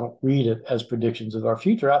historians just don't read it as predictions of our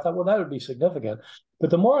future. I thought, well, that would be significant. But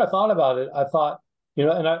the more I thought about it, I thought,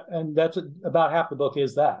 and that's about half the book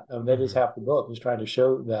is that. That is half the book, is trying to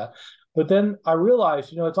show that. But then I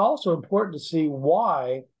realized, it's also important to see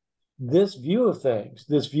why this view of things,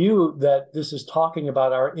 this view that this is talking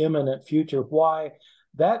about our imminent future, why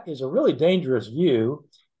that is a really dangerous view.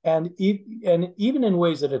 And even in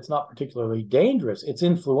ways that it's not particularly dangerous, it's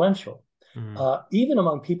influential, even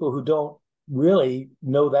among people who don't really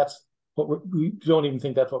know we don't even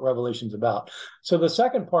think that's what Revelation's about. So the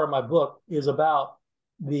second part of my book is about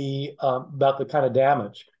the kind of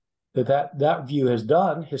damage that view has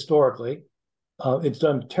done historically. It's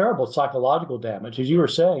done terrible psychological damage. As you were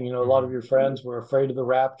saying, a lot of your friends were afraid of the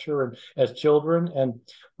rapture and as children. And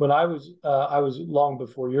when I was long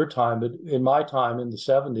before your time, but in my time in the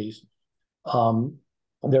 70s,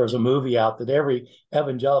 there was a movie out that every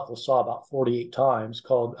evangelical saw about 48 times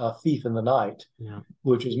called Thief in the Night,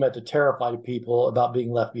 which was meant to terrify people about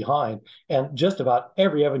being left behind. And just about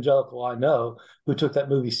every evangelical I know who took that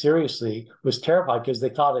movie seriously was terrified because they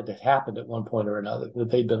thought it had happened at one point or another,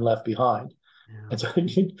 that they'd been left behind. And so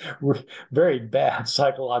very bad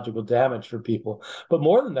psychological damage for people. But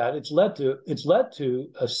more than that, it's led to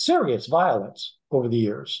a serious violence over the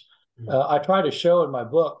years. I try to show in my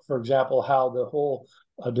book, for example, how the whole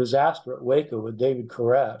disaster at Waco with David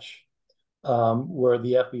Koresh, where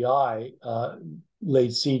the FBI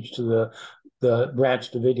laid siege to the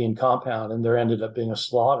Branch Davidian compound, and there ended up being a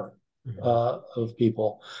slaughter of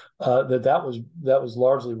people. That was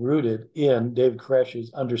largely rooted in David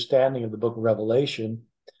Koresh's understanding of the Book of Revelation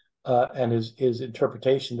and his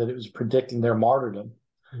interpretation that it was predicting their martyrdom,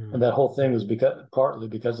 and that whole thing was partly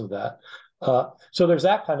because of that. So there's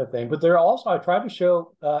that kind of thing. But there also, I tried to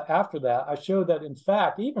show after that, I showed that in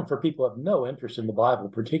fact, even for people who have no interest in the Bible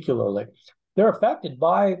particularly, they're affected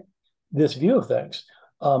by this view of things.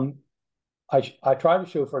 I try to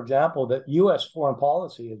show, for example, that U.S. foreign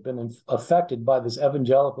policy has been affected by this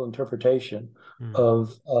evangelical interpretation of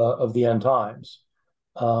the end times,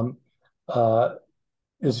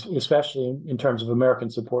 especially in terms of American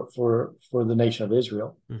support for the nation of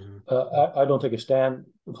Israel. I don't take a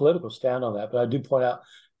political stand on that, but I do point out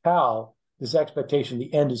how this expectation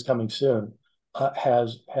the end is coming soon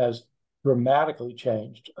has dramatically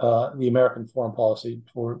changed the American foreign policy,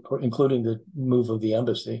 for including the move of the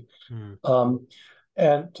embassy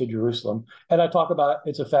and to Jerusalem. And I talk about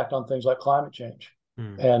its effect on things like climate change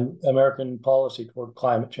and American policy toward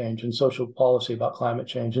climate change and social policy about climate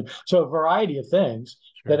change. And so a variety of things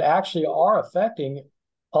that actually are affecting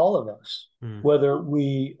all of us, whether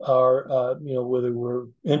we are, whether we're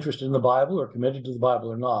interested in the Bible or committed to the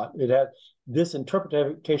Bible or not. This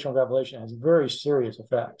interpretation of Revelation has very serious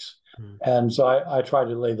effects. And so I try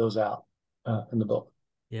to lay those out in the book.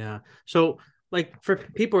 Yeah. So like for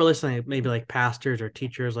people who are listening, maybe like pastors or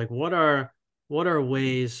teachers, like what are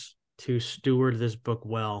ways to steward this book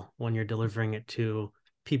well when you're delivering it to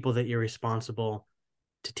people that you're responsible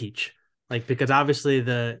to teach? Like, because obviously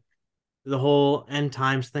the whole end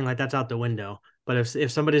times thing, like that's out the window. But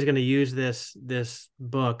if somebody's going to use this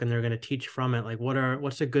book and they're going to teach from it, like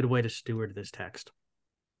what's a good way to steward this text?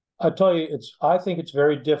 I tell you, I think it's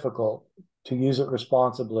very difficult to use it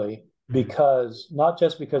responsibly because not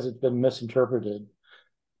just because it's been misinterpreted,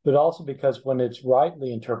 but also because when it's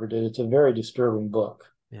rightly interpreted, it's a very disturbing book.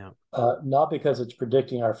 Yeah. Not because it's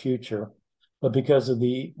predicting our future, but because of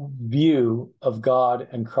the view of God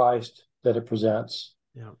and Christ that it presents.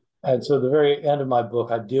 Yeah. And so the very end of my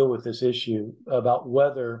book, I deal with this issue about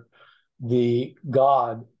whether the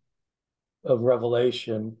God of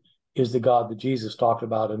Revelation is the God that Jesus talked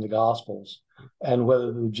about in the Gospels, and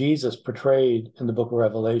whether the Jesus portrayed in the book of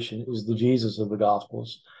Revelation is the Jesus of the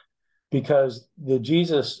Gospels. Because the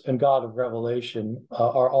Jesus and God of Revelation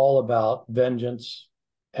are all about vengeance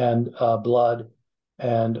and blood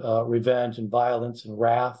and revenge and violence and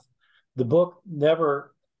wrath. The book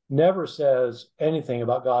never never says anything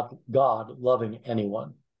about God loving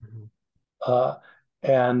anyone. Mhm.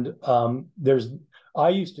 And I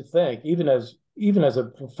used to think, even as a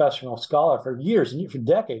professional scholar for years and for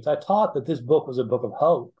decades, I taught that this book was a book of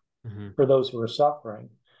hope for those who are suffering.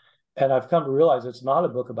 And I've come to realize it's not a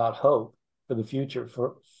book about hope for the future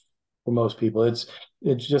for most people. It's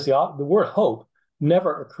just the word hope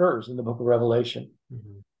never occurs in the book of Revelation.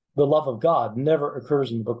 The love of God never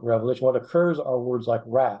occurs in the book of Revelation. What occurs are words like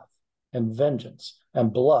wrath and vengeance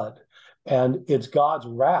and blood. And it's God's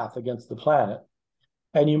wrath against the planet.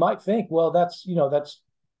 And you might think, well, that's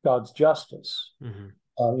God's justice.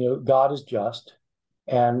 God is just,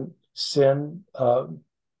 and sin,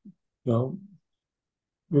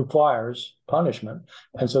 requires punishment.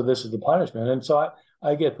 And so this is the punishment. And so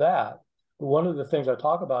I get that. But one of the things I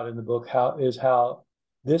talk about in the book is how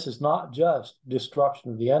this is not just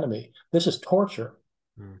destruction of the enemy. This is torture.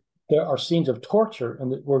 There are scenes of torture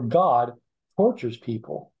where God tortures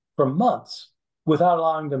people for months without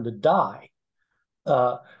allowing them to die.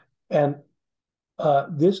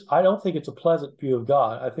 This, I don't think it's a pleasant view of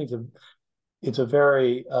God. I think it's a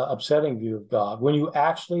very upsetting view of God when you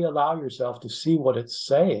actually allow yourself to see what it's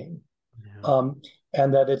saying, and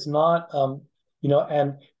that it's not,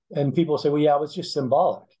 and people say, well, yeah, it's just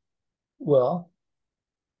symbolic. Well,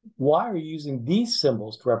 why are you using these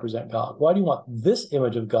symbols to represent God? Why do you want this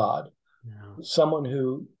image of God? Someone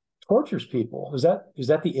who tortures people. Is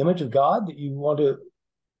that the image of God that you want to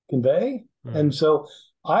convey? And so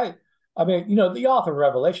I mean, the author of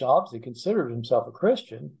Revelation obviously considered himself a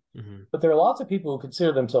Christian, but there are lots of people who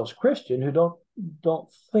consider themselves Christian who don't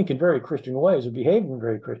think in very Christian ways or behave in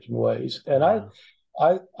very Christian ways. And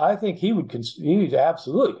I think he would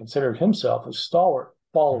absolutely consider himself a stalwart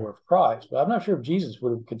follower of Christ, but I'm not sure if Jesus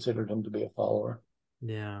would have considered him to be a follower.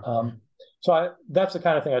 Yeah. So that's the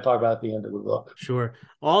kind of thing I talk about at the end of the book. Sure.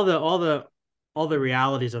 All the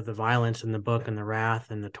realities of the violence in the book and the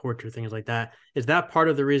wrath and the torture, things like that. Is that part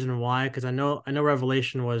of the reason why? Because I know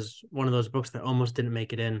Revelation was one of those books that almost didn't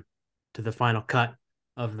make it in to the final cut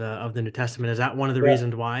of the New Testament. Is that one of the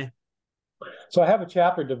reasons why? So I have a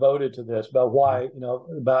chapter devoted to this about why,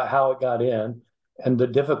 about how it got in and the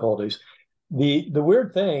difficulties. The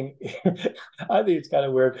weird thing, I think it's kind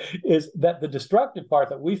of weird, is that the destructive part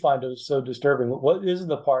that we find is so disturbing. What is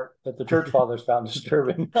the part that the church fathers found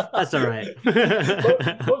disturbing? That's all right. Most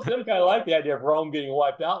of them kind of like the idea of Rome getting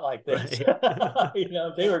wiped out like this. Right.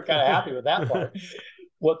 They were kind of happy with that part.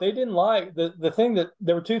 What they didn't like, the thing that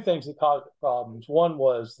there were two things that caused problems. One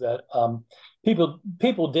was that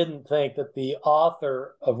people didn't think that the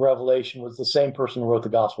author of Revelation was the same person who wrote the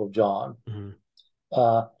Gospel of John.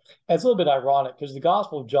 It's a little bit ironic because the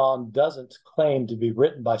Gospel of John doesn't claim to be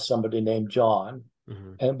written by somebody named John,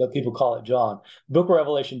 but people call it John. The Book of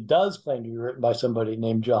Revelation does claim to be written by somebody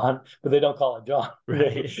named John, but they don't call it John.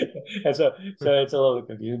 Right. And so it's a little bit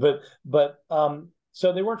confusing. But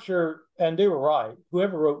so they weren't sure, and they were right.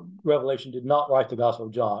 Whoever wrote Revelation did not write the Gospel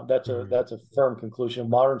of John. That's a firm conclusion of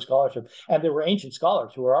modern scholarship. And there were ancient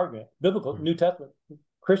scholars who were arguing. Biblical New Testament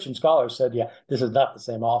Christian scholars said, yeah, this is not the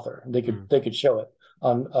same author. They could show it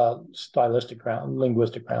on stylistic grounds,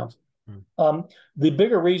 linguistic grounds. The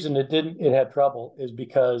bigger reason it had trouble is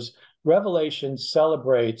because Revelation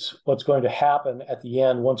celebrates what's going to happen at the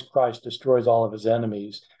end once Christ destroys all of his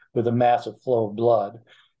enemies with a massive flow of blood.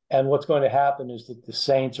 And what's going to happen is that the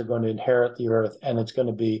saints are going to inherit the earth, and it's going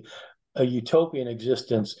to be a utopian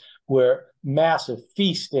existence where massive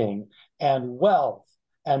feasting and wealth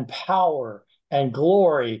and power and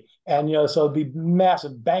glory, and so it'd be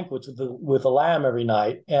massive banquets with the Lamb every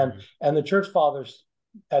night. And the church fathers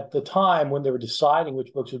at the time, when they were deciding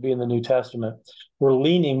which books would be in the New Testament, were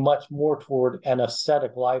leaning much more toward an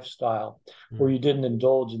ascetic lifestyle where you didn't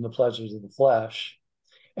indulge in the pleasures of the flesh.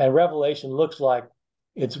 And Revelation looks like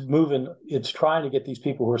it's trying to get these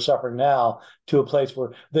people who are suffering now to a place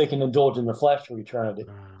where they can indulge in the flesh for eternity.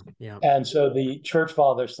 And so the church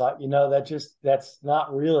fathers thought, that's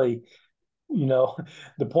not really,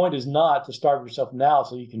 the point is not to starve yourself now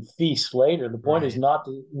so you can feast later. The point is not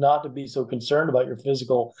to be so concerned about your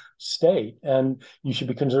physical state, and you should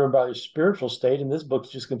be concerned about your spiritual state. And this book's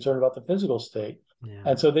just concerned about the physical state.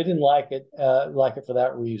 And so they didn't like it for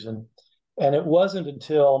that reason. And it wasn't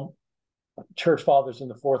until church fathers in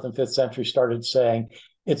the 4th and 5th century started saying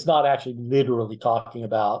it's not actually literally talking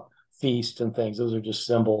about feasts and things. Those are just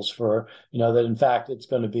symbols for, that in fact it's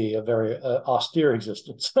going to be a very austere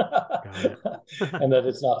existence. And that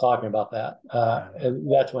it's not talking about that.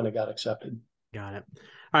 And that's when it got accepted. Got it.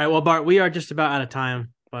 All right. Well, Bart, we are just about out of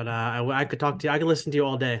time, but I could talk to you. I could listen to you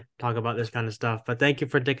all day, talk about this kind of stuff. But thank you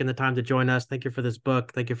for taking the time to join us. Thank you for this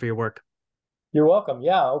book. Thank you for your work. You're welcome.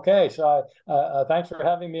 Yeah. Okay. So thanks for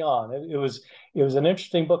having me on. It was an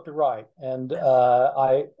interesting book to write, and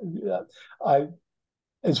I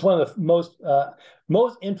it's one of the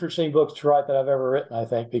most interesting books to write that I've ever written, I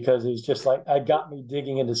think, because it's just like it got me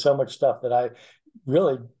digging into so much stuff that I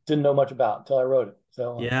really didn't know much about until I wrote it.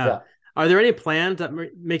 So Yeah. yeah. Are there any plans that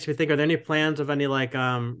makes me think? Are there any plans of any like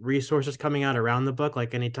resources coming out around the book?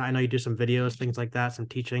 Like any time, I know you do some videos, things like that, some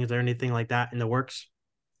teaching. Is there anything like that in the works?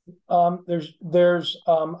 I've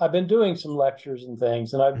been doing some lectures and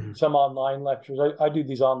things, and I've Hmm. some online lectures. I do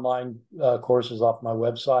these online courses off my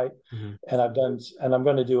website, Hmm. and I'm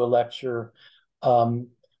going to do a lecture um,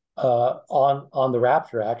 on the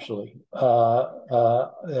Rapture actually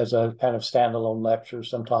as a kind of standalone lecture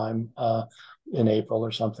sometime in April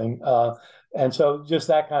or something. And so just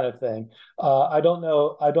that kind of thing. I don't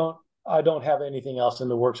know. I don't have anything else in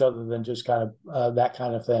the works other than just kind of that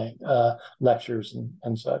kind of thing, lectures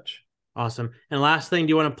and such. Awesome. And last thing, do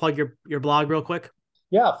you want to plug your blog real quick?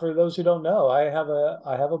 Yeah, for those who don't know, I have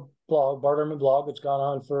a blog, Bart Ehrman blog. It's gone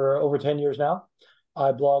on for over 10 years now.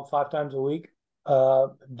 I blog 5 times a week,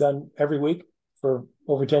 done every week for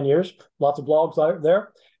over 10 years. Lots of blogs out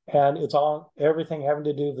there, and it's on everything having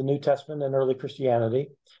to do with the New Testament and early Christianity.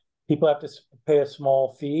 People have to pay a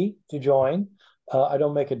small fee to join. I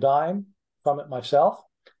don't make a dime from it myself.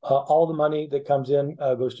 All the money that comes in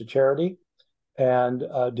goes to charity and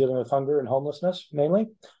dealing with hunger and homelessness mainly.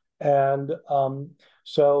 And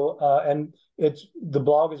and it's the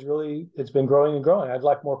blog is really it's been growing and growing. I'd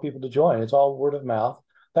like more people to join. It's all word of mouth.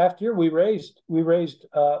 Last year we raised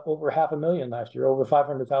over 500,000 last year, over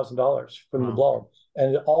 $500,000 from the Wow. blog,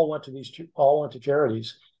 and it all went to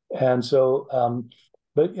charities. And so,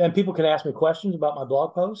 and people can ask me questions about my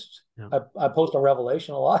blog posts. Yeah. I post on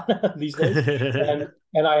Revelation a lot these days,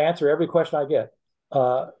 and I answer every question I get.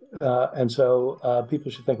 Uh, and so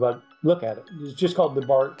people should look at it. It's just called the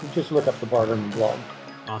Bart. Just look up the Bart Ehrman blog.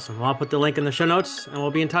 Awesome. Well, I'll put the link in the show notes and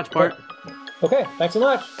we'll be in touch, Okay. Bart. Okay. Thanks so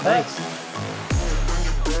much. All right. Thanks.